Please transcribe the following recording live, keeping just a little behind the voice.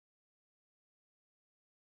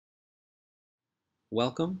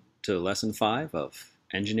Welcome to Lesson 5 of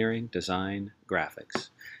Engineering Design Graphics.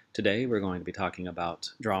 Today we're going to be talking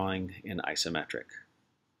about drawing in isometric.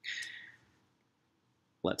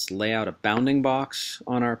 Let's lay out a bounding box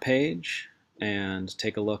on our page and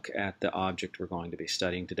take a look at the object we're going to be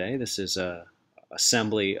studying today. This is an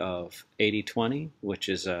assembly of 80-20, which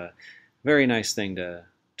is a very nice thing to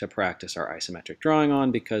practice our isometric drawing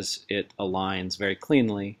on because it aligns very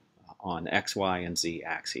cleanly on X, Y, and Z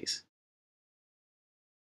axes.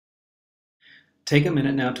 Take a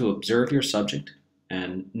minute now to observe your subject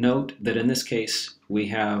and note that in this case we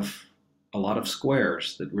have a lot of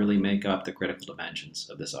squares that really make up the critical dimensions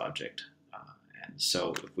of this object. And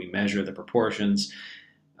so if we measure the proportions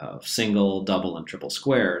of single, double, and triple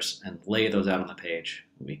squares and lay those out on the page,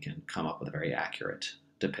 we can come up with a very accurate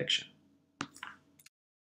depiction.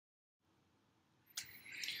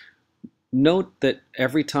 Note that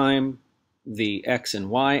every time the X and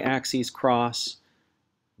Y axes cross,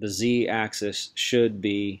 the Z-axis should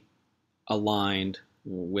be aligned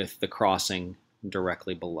with the crossing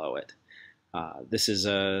directly below it. This is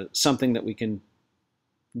something that we can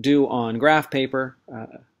do on graph paper,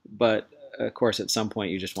 but of course at some point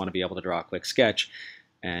you just want to be able to draw a quick sketch,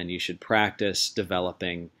 and you should practice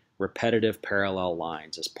developing repetitive parallel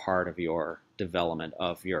lines as part of your development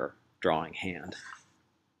of your drawing hand.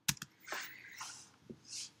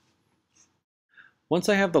 Once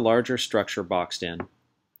I have the larger structure boxed in,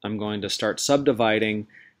 I'm going to start subdividing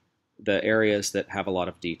the areas that have a lot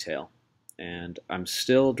of detail. And I'm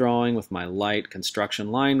still drawing with my light construction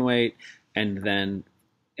line weight and then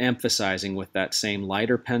emphasizing with that same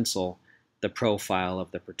lighter pencil the profile of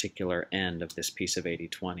the particular end of this piece of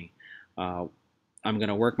 80-20. I'm going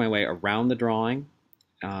to work my way around the drawing,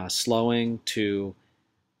 slowing to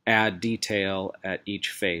add detail at each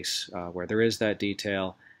face where there is that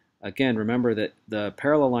detail. Again, remember that the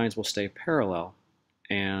parallel lines will stay parallel,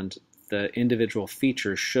 and the individual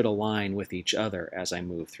features should align with each other as I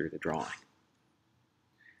move through the drawing.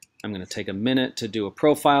 I'm going to take a minute to do a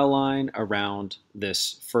profile line around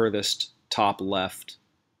this furthest top left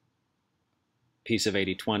piece of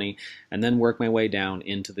 80-20, and then work my way down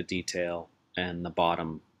into the detail and the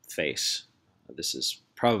bottom face. This is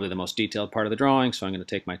probably the most detailed part of the drawing, so I'm going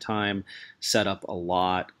to take my time, set up a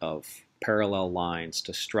lot of parallel lines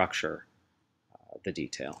to structure the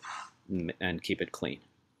detail and keep it clean.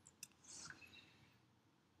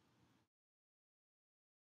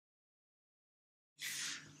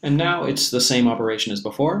 And now it's the same operation as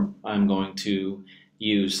before. I'm going to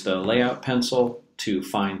use the layout pencil to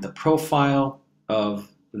find the profile of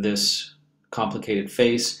this complicated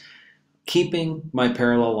face, keeping my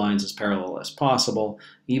parallel lines as parallel as possible.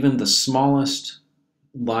 Even the smallest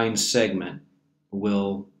line segment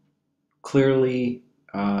will clearly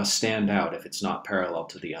stand out if it's not parallel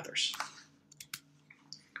to the others.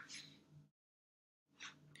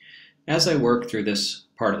 As I work through this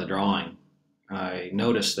part of the drawing, I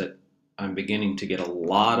notice that I'm beginning to get a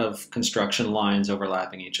lot of construction lines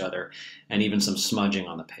overlapping each other and even some smudging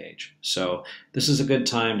on the page. So this is a good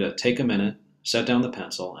time to take a minute, set down the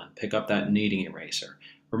pencil, and pick up that kneading eraser.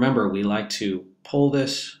 Remember, we like to pull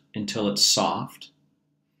this until it's soft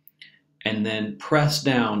and then press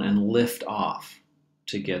down and lift off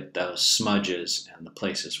to get those smudges and the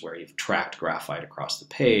places where you've tracked graphite across the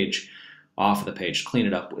page off of the page, clean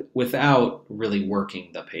it up without really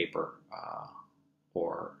working the paper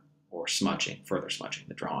or further smudging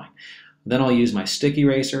the drawing. Then I'll use my stick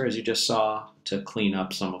eraser, as you just saw, to clean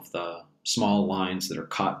up some of the small lines that are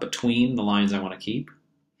caught between the lines I want to keep.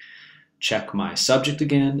 Check my subject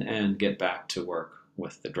again and get back to work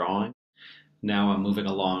with the drawing. Now I'm moving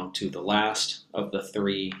along to the last of the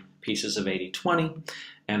three pieces of 80-20,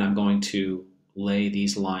 and I'm going to lay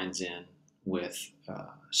these lines in with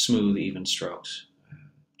smooth, even strokes,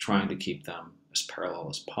 trying to keep them as parallel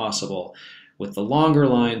as possible. With the longer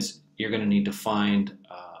lines, you're going to need to find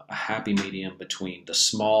a happy medium between the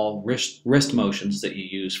small wrist motions that you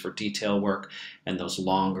use for detail work and those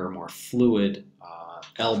longer, more fluid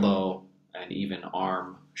elbow and even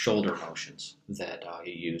arm, shoulder motions that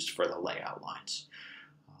you used for the layout lines.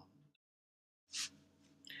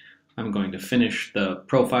 I'm going to finish the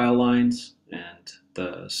profile lines and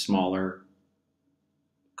the smaller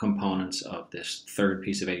components of this third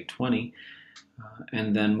piece of 80-20,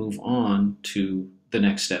 and then move on to the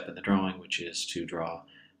next step in the drawing, which is to draw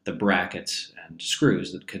the brackets and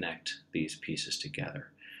screws that connect these pieces together.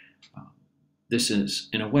 This is,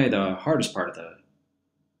 in a way, the hardest part of the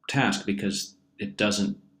task because it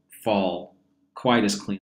doesn't fall quite as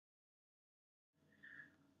clean.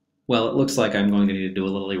 Well, it looks like I'm going to need to do a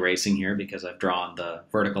little erasing here because I've drawn the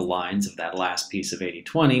vertical lines of that last piece of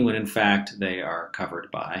 80-20 when in fact they are covered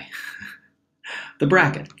by the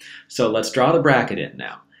bracket. So let's draw the bracket in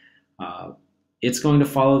now. It's going to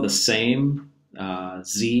follow the same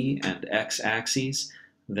z and x axes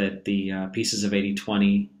that the pieces of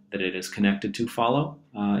 80-20 that it is connected to follow.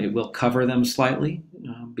 It will cover them slightly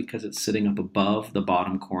because it's sitting up above the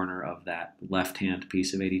bottom corner of that left-hand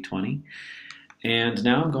piece of 80-20. And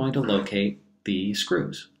now I'm going to locate the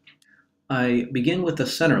screws. I begin with the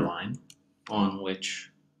center line on which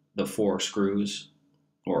the 4 screws,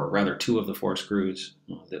 or rather 2 of the 4 screws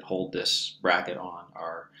that hold this bracket on,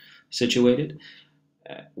 are situated.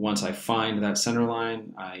 Once I find that center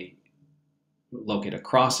line, I locate a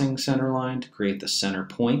crossing center line to create the center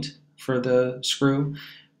point for the screw,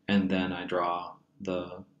 and then I draw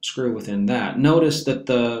the screw within that. Notice that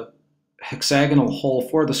the hexagonal hole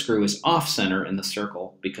for the screw is off-center in the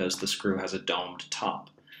circle because the screw has a domed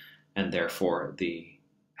top, and therefore the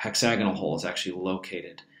hexagonal hole is actually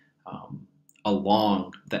located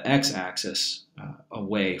along the x-axis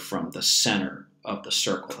away from the center of the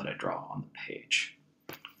circle that I draw on the page.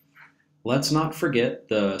 Let's not forget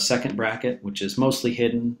the second bracket, which is mostly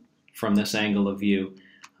hidden from this angle of view,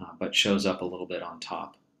 but shows up a little bit on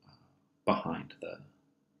top behind the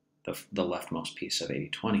leftmost piece of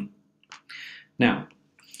 80-20. Now,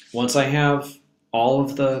 once I have all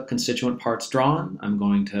of the constituent parts drawn, I'm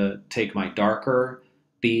going to take my darker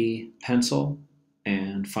B pencil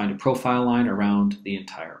and find a profile line around the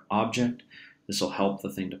entire object. This will help the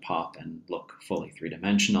thing to pop and look fully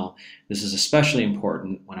three-dimensional. This is especially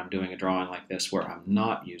important when I'm doing a drawing like this where I'm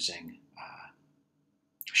not using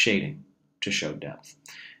shading to show depth.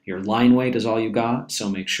 Your line weight is all you got, so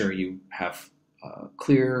make sure you have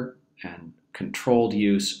clear and controlled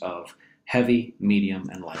use of heavy, medium,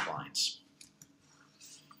 and light lines.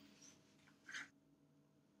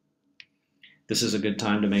 This is a good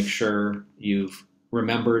time to make sure you've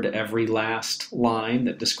remembered every last line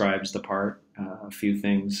that describes the part. A few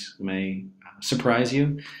things may surprise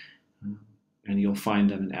you, and you'll find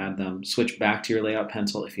them and add them. Switch back to your layout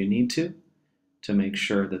pencil if you need to make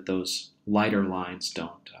sure that those lighter lines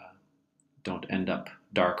don't end up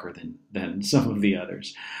darker than some of the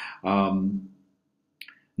others.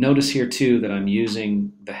 Notice here too that I'm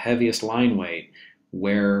using the heaviest line weight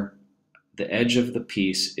where the edge of the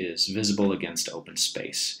piece is visible against open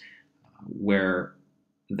space. Where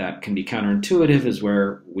that can be counterintuitive is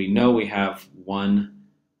where we know we have one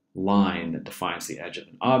line that defines the edge of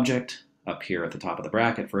an object, up here at the top of the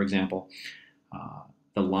bracket, for example.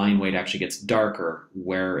 The line weight actually gets darker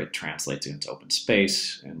where it translates against open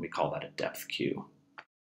space, and we call that a depth cue.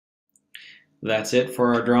 That's it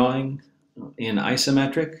for our drawing in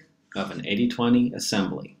isometric of an 80-20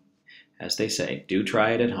 assembly. As they say, do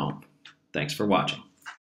try it at home. Thanks for watching.